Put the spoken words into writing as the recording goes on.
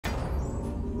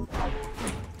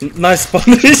Nice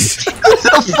punish.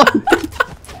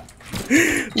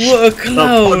 What a clown.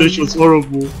 That punish was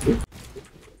horrible.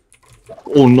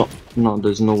 Oh no,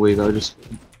 there's no way that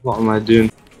what am I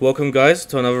doing? Welcome guys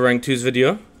to another Rank 2's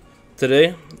video.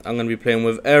 Today I'm gonna be playing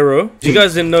with Aero. If you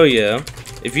guys didn't know, yeah,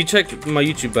 if you check my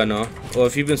YouTube banner, or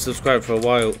if you've been subscribed for a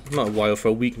while, not a while, for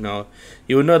a week now,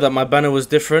 you will know that my banner was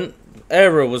different.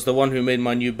 Aero was the one who made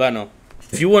my new banner.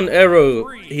 If you want Aero,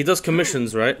 he does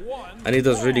commissions, right? And he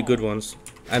does really good ones.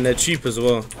 And they're cheap as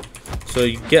well. So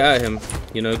you get at him,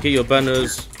 you know, get your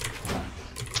banners.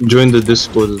 Join the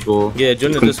Discord as well. Yeah,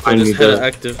 join the Discord, it's hella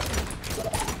active.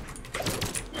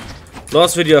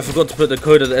 Last video I forgot to put the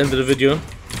code at the end of the video.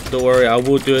 Don't worry, I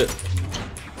will do it.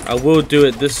 I will do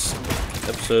it this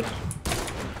episode.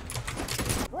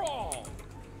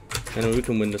 And we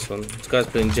can win this one. This guy's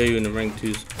playing JU in the rank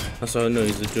 2s. That's how I know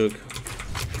he's a joke.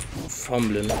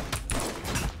 Fumbling.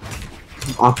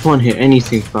 I can't hit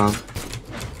anything, fam.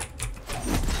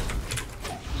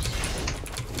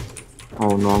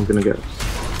 Oh no, I'm gonna get. I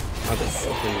got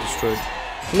fucking destroyed.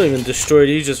 I'm not even destroyed,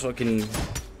 he just fucking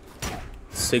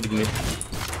sigged me.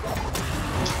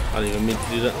 I didn't even mean to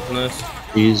do that. Nice.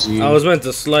 Easy. I was meant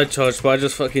to slide charge, but I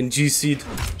just fucking GC'd.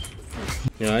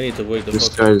 Yeah, I need to wake the fuck up.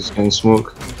 This guy's getting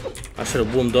smoke. I should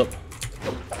have warmed up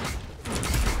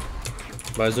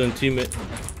by his own teammate.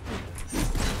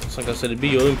 It's like I said, it'd be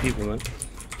your own people, man.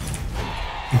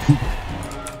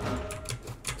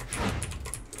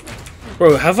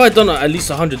 Bro, have I done at least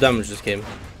 100 damage this game?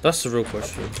 That's the real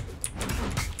question.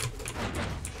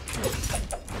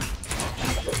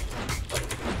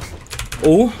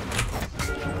 Oh,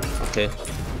 okay.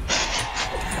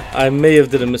 I may have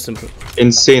did a misinput.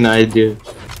 Insane idea.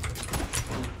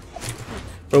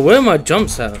 Bro, where are my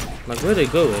jumps at? Like, where are they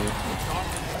going?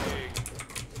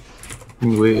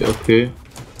 Wait, okay.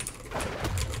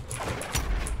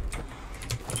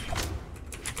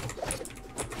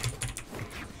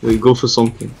 Wait, go for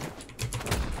something.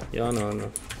 Yeah, I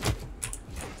know.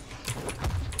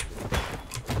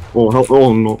 Oh, hell,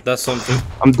 oh no. That's something.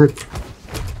 I'm dead.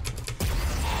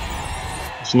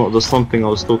 It's not the something I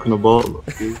was talking about.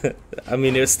 I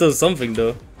mean, it's still something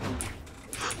though.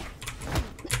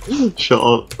 Shut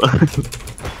up.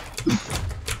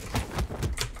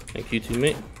 Thank you,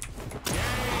 teammate.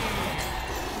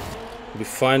 We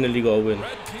finally got a win.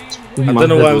 I don't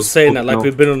know why I'm saying that, like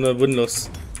we've been on a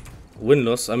win-loss.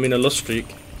 Win-loss? I mean a loss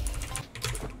streak.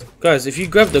 Guys, if you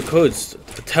grab the codes,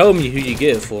 tell me who you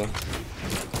get it for.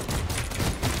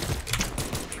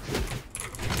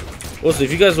 Also,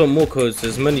 if you guys want more codes,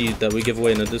 there's many that we give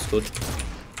away in the Discord.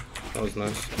 That was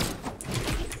nice.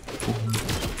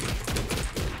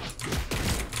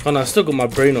 Oh no, I still got my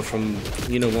brain off from,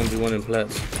 you know, 1v1 in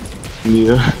Plats.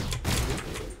 Yeah.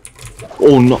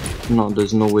 Oh no,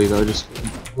 there's no way that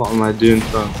what am I doing,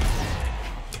 fam?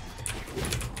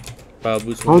 How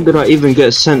did I even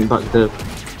get sent back there?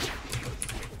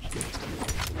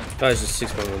 Guys, just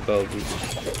 6 man with battle boots.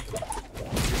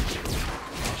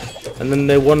 And then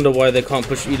they wonder why they can't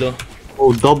push Elo.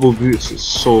 Oh, double boots is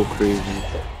so crazy.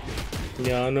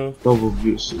 Yeah, I know. Double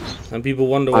boots is... And people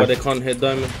wonder why they can't hit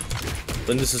diamond.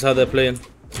 When this is how they're playing.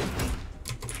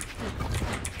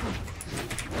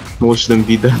 Watch them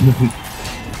be diamond.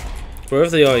 Wherever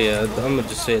they are, yeah, I'm gonna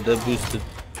just say it, they're boosted.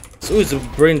 It's always the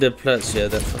brain dead plats, yeah,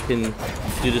 that fucking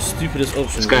do the stupidest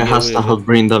option. This guy has to have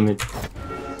brain damage.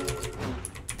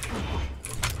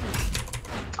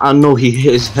 I know he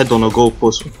hit his head on a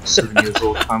goalpost when 7 years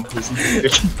old, fam.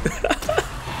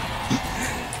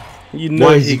 You know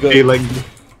why is he got like this?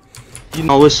 You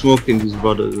know, I was smoking these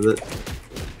brothers with it.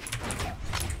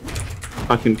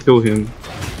 If I can kill him.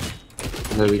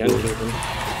 There we go.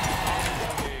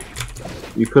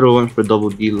 You could have went for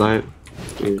double D light.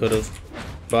 Could have.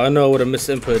 But I know I would have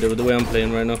misinputted it with the way I'm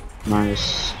playing right now.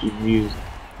 Nice. GG's.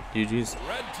 GG's.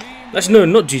 Actually, no,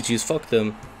 not GG's. Fuck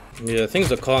them. Yeah,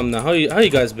 things are calm now. How you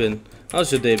guys been? How's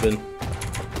your day been?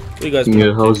 What you guys been?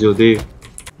 Yeah, how's your day?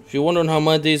 If you're wondering how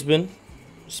my day's been,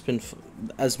 it's been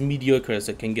as mediocre as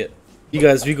it can get. You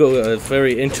guys, we got a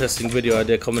very interesting video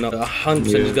idea coming up.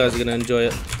 100% you guys are gonna enjoy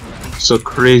it. It's a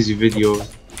crazy video.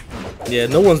 Yeah,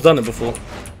 no one's done it before.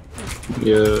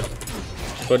 Yeah.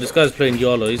 But this guy's playing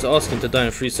YOLO. He's asking to die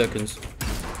in 3 seconds.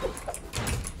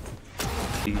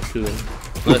 What are you doing?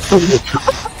 Nice.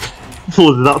 What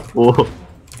was that for?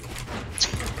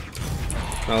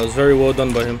 That was very well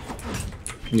done by him.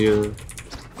 Yeah.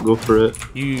 Go for it.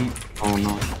 You... Oh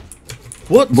no.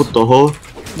 What? What the hell?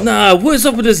 Nah, what is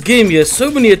up with this game? Yeah, so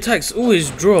many attacks always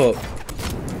drop.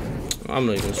 I'm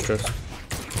not even stressed.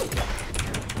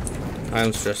 I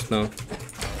am stressed now.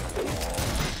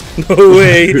 No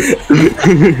way.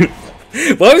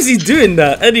 Why was he doing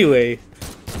that anyway?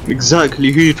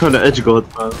 Exactly, who you trying to edge guard,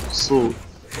 man? So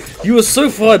You were so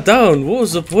far down. What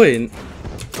was the point?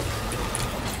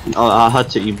 I had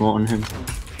to emote on him.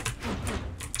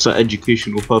 For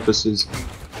educational purposes.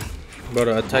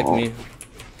 Brother, attack me.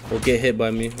 Or get hit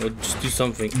by me. Or just do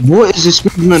something. What is this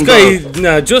movement? This guy,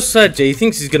 nah, just sad, Jay. He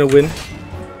thinks he's gonna win.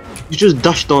 You just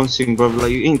dash dancing, bro.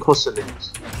 Like you ain't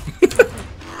Costellix.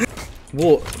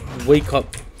 What? Wake up.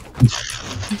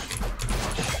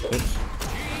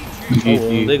 Oh,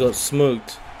 well, they got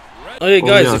smoked. Oh yeah,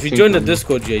 guys, yeah, if you join the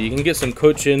Discord, yeah, you can get some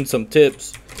coaching, some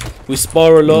tips. We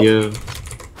spar a lot. Yeah.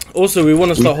 Also, we want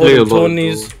to start play holding a lot,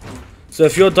 tourneys. So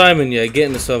if you're diamond, yeah, get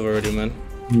in the server already, man.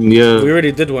 Yeah. We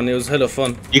already did one. It was hella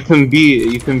fun. You can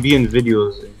be in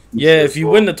videos. Yeah, if you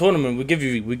win the tournament, we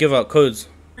give out codes.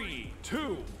 3,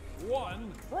 2,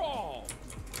 1, brawl!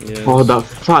 Yeah. Oh, that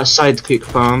fat sidekick,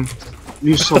 fam.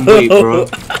 Lose some weight, bro.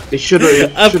 They should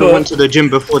have went to the gym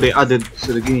before they added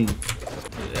to the game.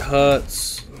 It hurts.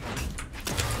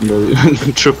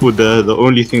 The triple there, the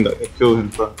only thing that can kill him,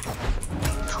 fam.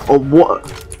 Oh, what?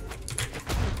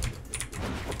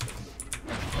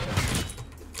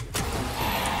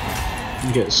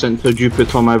 Get sent to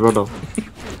Jupiter, my brother.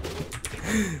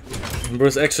 Bro,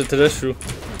 it's extraterrestrial.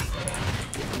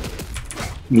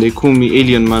 They call me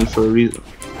Alien Man for a reason.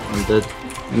 I'm dead.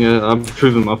 Yeah, I've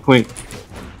proven my point.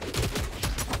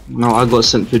 Now I got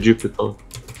sent to Jupiter.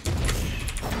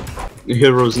 The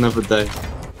heroes never die.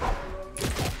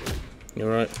 You're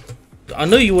right. I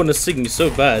know you want to sing me so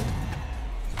bad.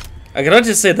 I can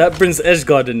just say that Prince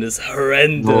Edgegarden is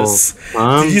horrendous.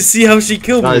 Did you see how she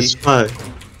killed that me? That is fire.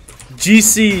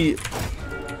 GC.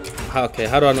 Okay,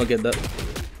 how do I not get that?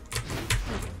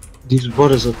 These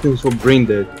brothers are feeling so brain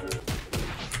dead.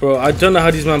 Bro, I don't know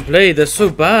how these men play. They're so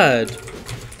bad.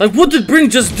 Like, what did Bryn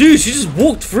just do? She just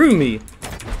walked through me.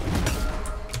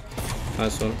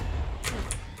 Nice one.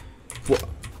 What?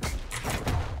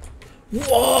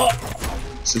 What?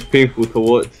 This is painful to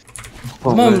watch.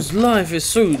 Oh, Mum's life is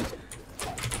so...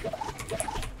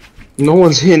 No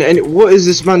one's hitting any. What is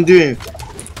this man doing?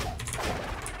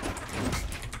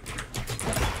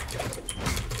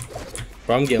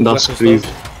 Bro, I'm getting That's whacked please.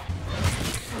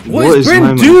 What is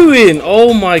Bryn doing?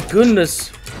 Oh my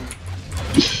goodness.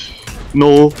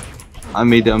 No. I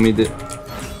made it.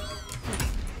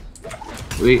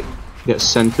 Wait. Get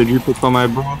sent to Jupiter, my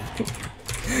bro.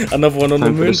 Another one on the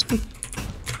moon.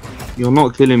 You're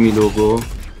not killing me though, bro.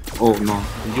 Oh no.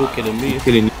 You're killing me. You're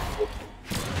killing me.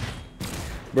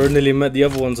 Bro nearly met the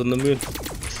other ones on the moon.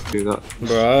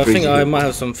 Bro, I think I might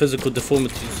have some physical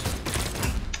deformities.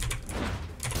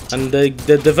 And they're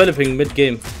developing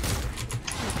mid-game.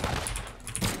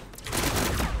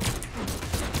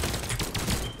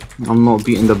 I'm not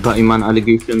beating the Batman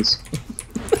allegations.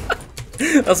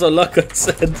 That's what Laka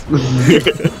said.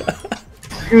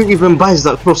 Who even buys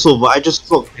that crossover? I just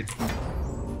clocked it.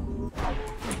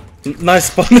 Nice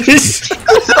punish.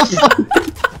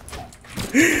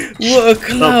 What a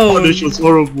clown. That punish was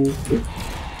horrible.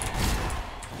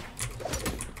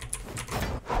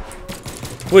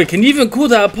 Wait, can you even call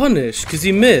that a punish? Because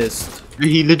he missed.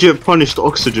 He legit punished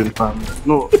Oxygen, fam.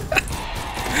 No.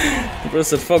 Bro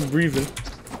said fuck breathing.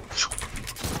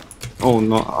 Oh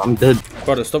no, I'm dead.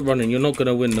 Brother, stop running. You're not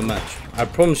gonna win the match. I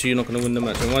promise you're not gonna win the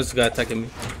match. And why is this guy attacking me?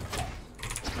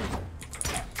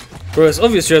 Bro, it's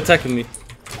obvious you're attacking me.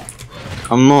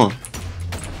 I'm not.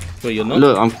 Wait, you're not?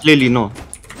 Look, I'm clearly not.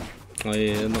 Oh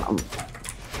yeah, you're not.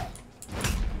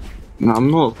 No, I'm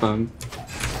not, fam.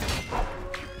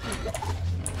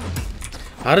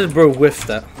 How did bro whiff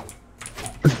that?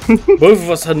 Both of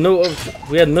us had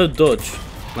we had no dodge.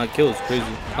 My kill is crazy.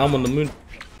 I'm on the moon.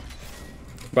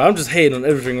 Bro, I'm just hating on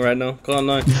everything right now. Can't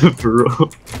lie. Bro.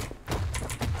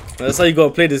 That's how you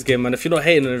gotta play this game, man. If you're not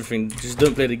hating on everything, just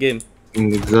don't play the game.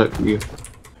 Exactly.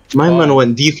 My man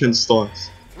went defense stance.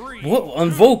 What? On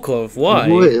Volkov? Why?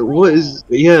 What is...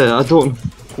 Yeah, I don't...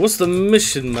 What's the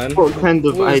mission, man? What kind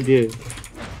of idea?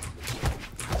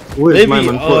 Maybe, do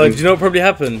you know what probably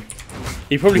happened?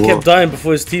 He probably kept dying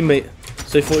before his teammate.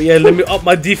 So he thought, yeah, let me up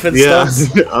my defense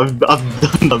stance. Yeah, I've done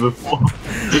that before.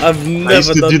 I've never I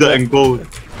used to done do that in gold.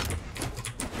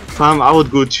 Fam, I would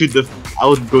go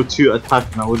to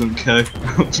attack and I wouldn't care.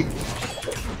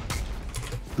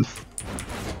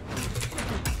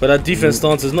 But that defense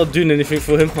stance is not doing anything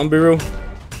for him, I'm be real.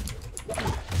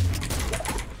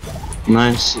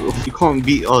 Nice. You can't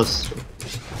beat us.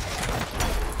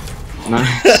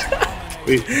 Nice.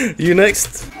 Wait. You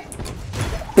next?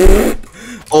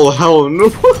 Oh hell no!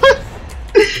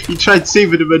 He tried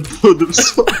saving him and killed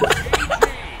himself.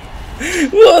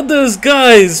 What are those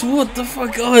guys? What the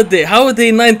fuck are they? How are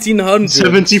they 1900?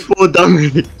 74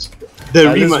 damage. The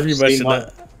Let's rematch. rematch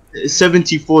that.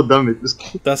 74 damage.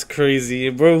 That's crazy.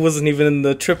 Bro wasn't even in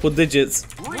the triple digits.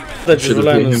 They're just Should've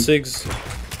relying hit on him. SIGs.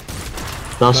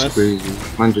 That's Nice. crazy.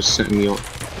 Man just set me up.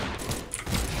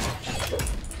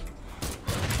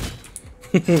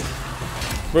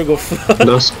 Bro got fucked.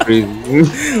 That's crazy.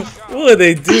 What are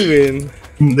they doing?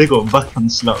 They got back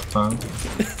and slapped, fam.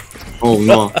 Oh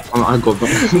no, I got back.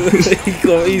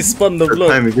 he spun the The block.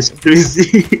 timing is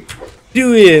crazy.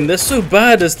 Doing? They're so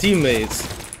bad as teammates.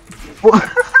 What?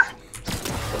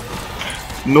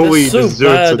 No They're way you so just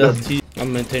zeroed to bad at them.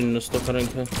 I'm maintaining the stock, I don't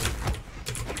care.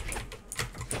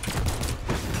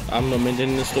 I'm not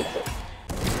maintaining the stock.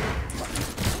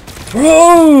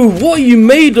 Bro, what are you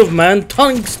made of, man?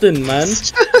 Tungsten, man.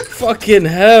 Fucking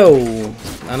hell.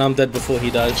 And I'm dead before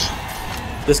he dies.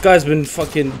 This guy's been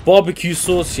fucking barbecue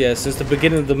sauce, yeah, since the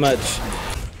beginning of the match.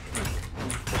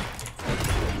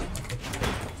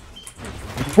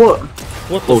 What?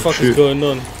 What the fuck shit. is going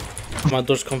on? My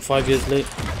dodge come 5 years late.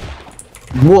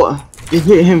 What? It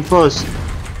hit him first.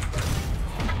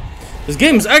 This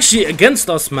game's actually against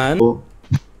us, man. Oh.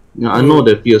 Yeah, I know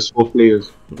they're PS4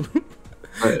 players.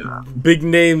 Big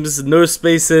names, no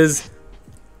spaces.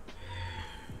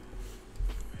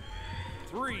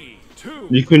 3, 2.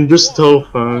 You can just tell,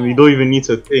 fam. You don't even need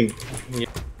to think.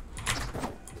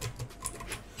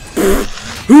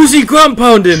 Who's he ground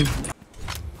pounding?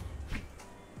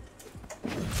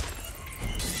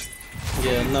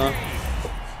 Yeah, no.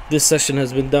 This session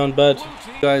has been down bad.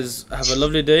 You guys have a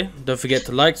lovely day. Don't forget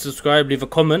to like, subscribe, leave a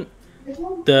comment.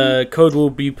 The code will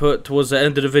be put towards the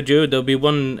end of the video. There'll be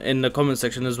one in the comment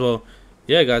section as well.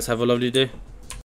 Yeah, guys, have a lovely day.